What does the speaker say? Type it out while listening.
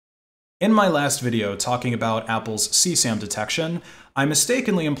In my last video talking about Apple's CSAm detection, I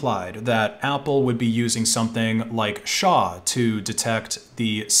mistakenly implied that Apple would be using something like SHA to detect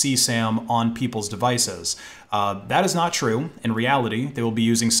the CSAm on people's devices. That is not true. In reality, they will be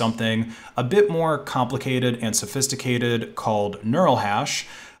using something a bit more complicated and sophisticated called neural hash,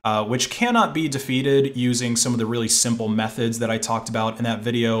 which cannot be defeated using some of the really simple methods that I talked about in that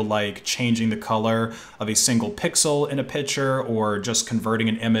video, like changing the color of a single pixel in a picture or just converting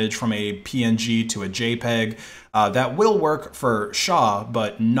an image from a PNG to a JPEG. That will work for SHA,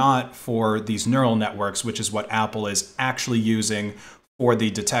 but not for these neural networks, which is what Apple is actually using for the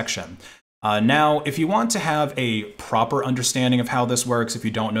detection. Now, if you want to have a proper understanding of how this works, if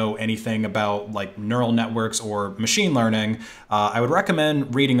you don't know anything about like neural networks or machine learning, I would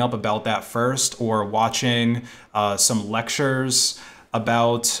recommend reading up about that first or watching some lectures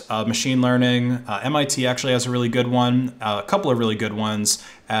about machine learning. MIT actually has a really good one, a couple of really good ones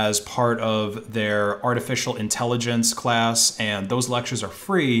as part of their artificial intelligence class, and those lectures are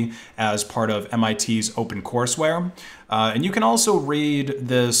free as part of MIT's OpenCourseWare. And you can also read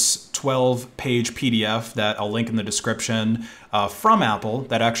this 12-page PDF that I'll link in the description from Apple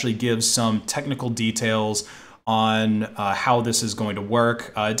that actually gives some technical details on how this is going to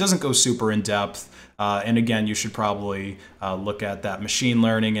work. It doesn't go super in depth. And again, you should probably look at that machine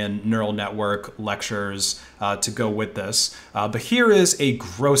learning and neural network lectures to go with this. But here is a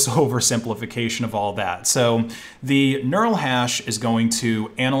gross oversimplification of all that. So the neural hash is going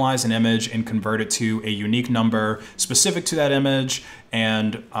to analyze an image and convert it to a unique number specific to that image,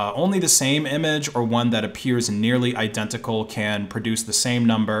 and only the same image or one that appears nearly identical can produce the same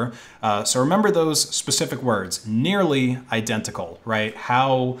number. So remember those specific words, nearly identical, right?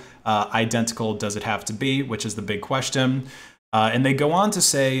 How identical does it have to be, which is the big question. And they go on to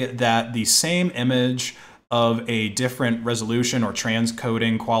say that the same image of a different resolution or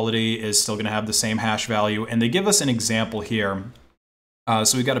transcoding quality is still going to have the same hash value. And they give us an example here.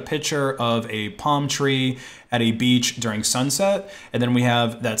 So we've got a picture of a palm tree at a beach during sunset, and then we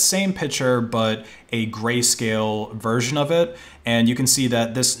have that same picture but a grayscale version of it. And you can see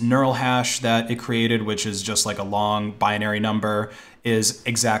that this neural hash that it created, which is just like a long binary number, is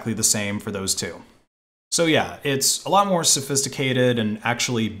exactly the same for those two. So yeah, it's a lot more sophisticated and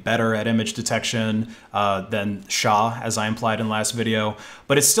actually better at image detection than SHA, as I implied in the last video,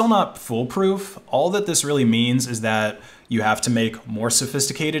 but it's still not foolproof. All that this really means is that you have to make more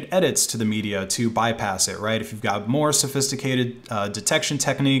sophisticated edits to the media to bypass it, right? If you've got more sophisticated detection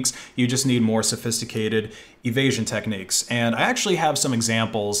techniques, you just need more sophisticated evasion techniques. And I actually have some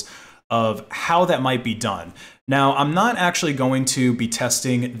examples of how that might be done. Now, I'm not actually going to be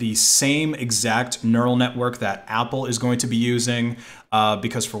testing the same exact neural network that Apple is going to be using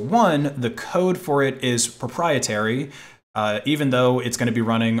because, for one, the code for it is proprietary. Even though it's going to be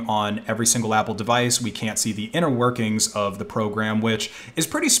running on every single Apple device, we can't see the inner workings of the program, which is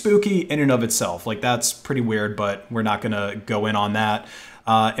pretty spooky in and of itself. Like, that's pretty weird, but we're not going to go in on that.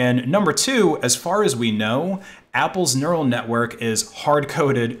 And number two, as far as we know, Apple's neural network is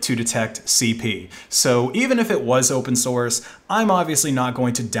hard-coded to detect CP. So even if it was open source, I'm obviously not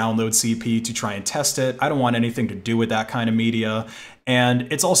going to download CP to try and test it. I don't want anything to do with that kind of media. And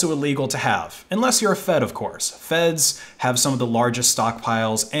it's also illegal to have, unless you're a Fed, of course. Feds have some of the largest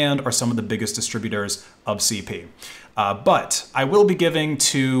stockpiles and are some of the biggest distributors of CP. But I will be giving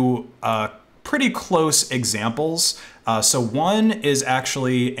two pretty close examples. So one is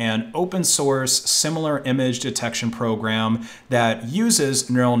actually an open source similar image detection program that uses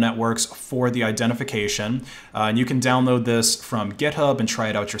neural networks for the identification. And you can download this from GitHub and try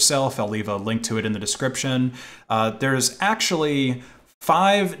it out yourself. I'll leave a link to it in the description. There's actually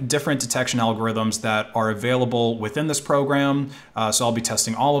 5 different detection algorithms that are available within this program. So I'll be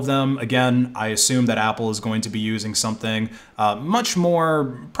testing all of them. Again, I assume that Apple is going to be using something much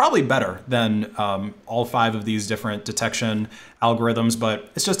more, probably better than all 5 of these different detection algorithms, but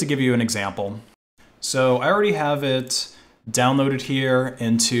it's just to give you an example. So I already have it downloaded here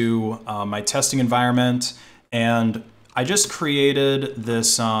into my testing environment, and I just created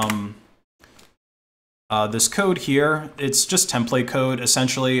this this code here. It's just template code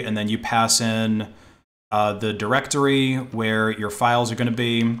essentially, and then you pass in the directory where your files are going to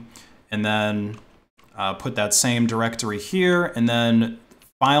be, and then put that same directory here, and then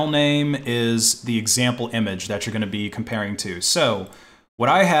file name is the example image that you're going to be comparing to. So what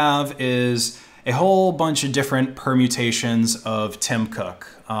I have is a whole bunch of different permutations of Tim Cook.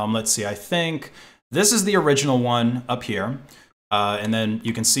 Let's see, I think this is the original one up here. And then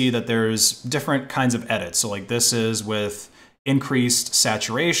you can see that there's different kinds of edits. So like this is with increased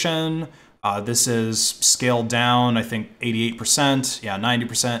saturation, This is scaled down, I think 88%, yeah,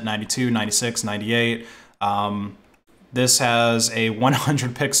 90%, 92, 96, 98. This has a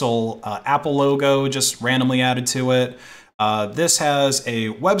 100 pixel Apple logo just randomly added to it. This has a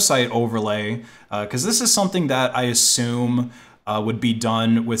website overlay, because this is something that I assume would be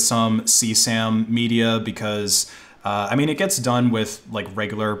done with some CSAm media, because I mean, it gets done with like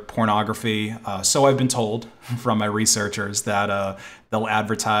regular pornography. So I've been told from my researchers that they'll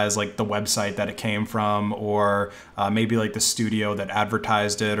advertise like the website that it came from, or maybe like the studio that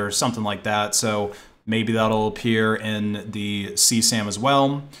advertised it or something like that. So maybe that'll appear in the CSAm as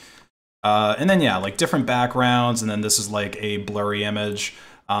well. And then, yeah, like different backgrounds. And then this is like a blurry image.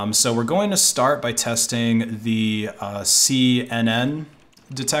 So we're going to start by testing the CNN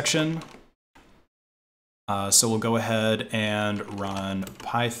detection. So we'll go ahead and run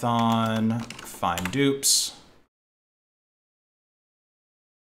Python find dupes.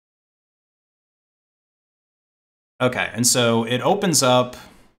 Okay, and so it opens up,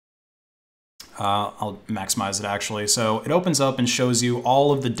 I'll maximize it actually. So it opens up and shows you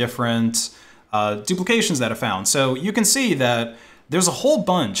all of the different duplications that are found. So you can see that there's a whole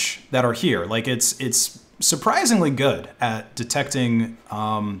bunch that are here. Like it's surprisingly good at detecting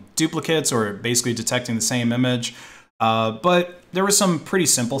duplicates, or basically detecting the same image. But there were some pretty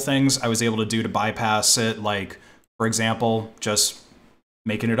simple things I was able to do to bypass it. Like, for example, just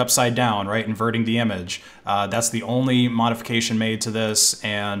making it upside down, right? Inverting the image. That's the only modification made to this,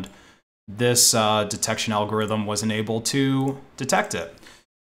 and this detection algorithm wasn't able to detect it.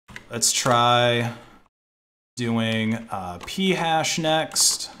 Let's try doing p-hash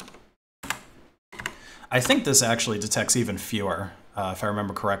next. I think this actually detects even fewer, if I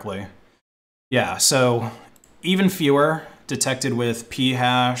remember correctly. Yeah, so even fewer detected with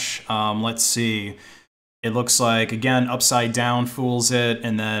p-hash. Let's see. It looks like, again, upside down fools it,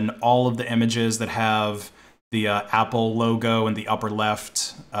 and then all of the images that have the Apple logo in the upper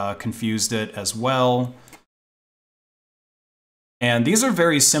left confused it as well. And these are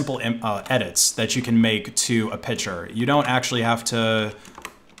very simple edits that you can make to a picture. You don't actually have to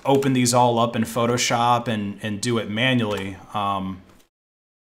open these all up in Photoshop and do it manually.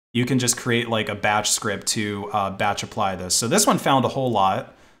 You can just create like a batch script to batch apply this. So this one found a whole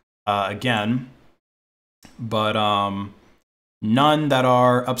lot, again, but none that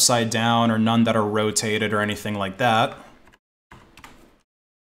are upside down or none that are rotated or anything like that.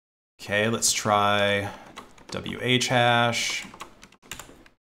 Okay, let's try WH-hash.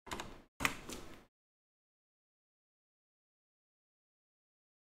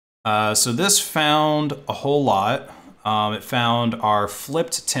 So this found a whole lot. It found our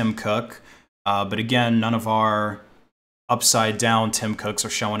flipped Tim Cook, but again, none of our upside down Tim Cooks are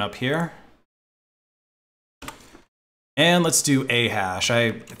showing up here. And let's do A-hash.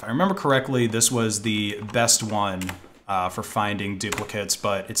 If I remember correctly, this was the best one for finding duplicates,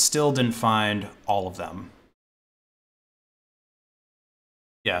 but it still didn't find all of them.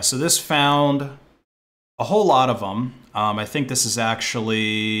 Yeah, so this found a whole lot of them. I think this is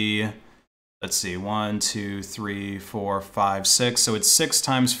actually, let's see, 1, 2, 3, 4, 5, 6. So it's 6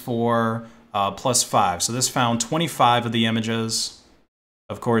 times 4 plus 5. So this found 25 of the images.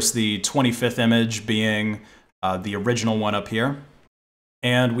 Of course, the 25th image being the original one up here.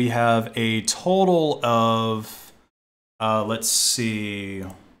 And we have a total of, let's see,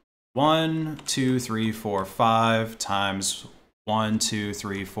 1, 2, 3, 4, 5 times 1, 2,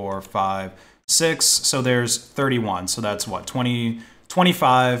 3, 4, 5, 6. So there's 31. So that's what,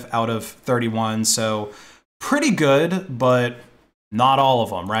 25 out of 31. So pretty good, but not all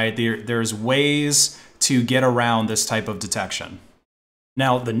of them, right? There's ways to get around this type of detection.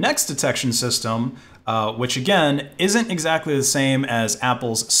 Now, the next detection system, which again, isn't exactly the same as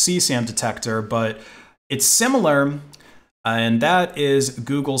Apple's CSAm detector, but it's similar, and that is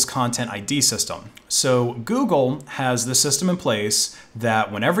Google's Content ID system. So Google has this system in place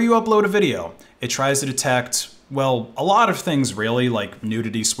that whenever you upload a video, it tries to detect, well, a lot of things really, like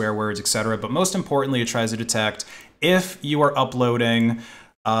nudity, swear words, etc. But most importantly, it tries to detect if you are uploading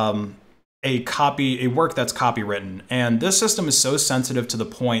a work that's copywritten. And this system is so sensitive to the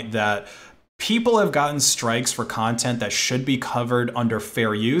point that people have gotten strikes for content that should be covered under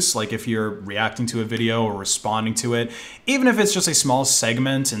fair use, like if you're reacting to a video or responding to it, even if it's just a small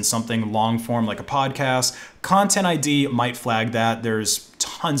segment in something long form like a podcast, Content ID might flag that. There's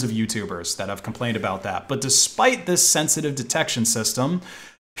tons of YouTubers that have complained about that. But despite this sensitive detection system,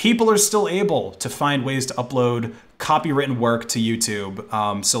 people are still able to find ways to upload copywritten work to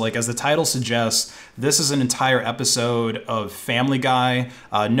YouTube. So like as the title suggests, this is an entire episode of Family Guy,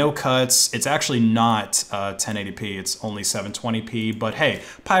 no cuts. It's actually not 1080p, it's only 720p, but hey,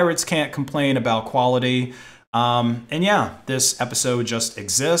 pirates can't complain about quality. And yeah, this episode just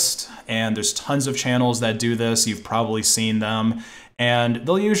exists, and there's tons of channels that do this. You've probably seen them, and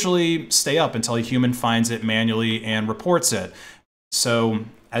they'll usually stay up until a human finds it manually and reports it. So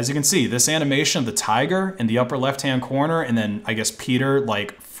as you can see, this animation of the tiger in the upper left-hand corner, and then I guess Peter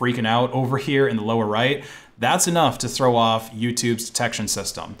like freaking out over here in the lower right, that's enough to throw off YouTube's detection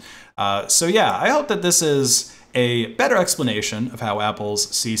system. So yeah, I hope that this is a better explanation of how Apple's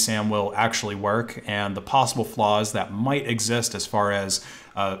CSAm will actually work and the possible flaws that might exist as far as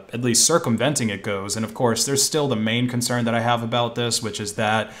at least circumventing it goes. And of course, there's still the main concern that I have about this, which is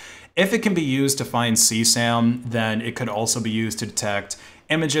that if it can be used to find CSAm, then it could also be used to detect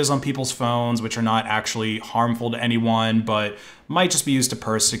images on people's phones, which are not actually harmful to anyone, but might just be used to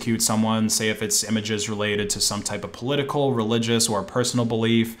persecute someone, say if it's images related to some type of political, religious, or personal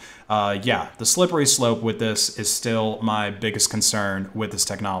belief. Yeah, the slippery slope with this is still my biggest concern with this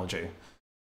technology.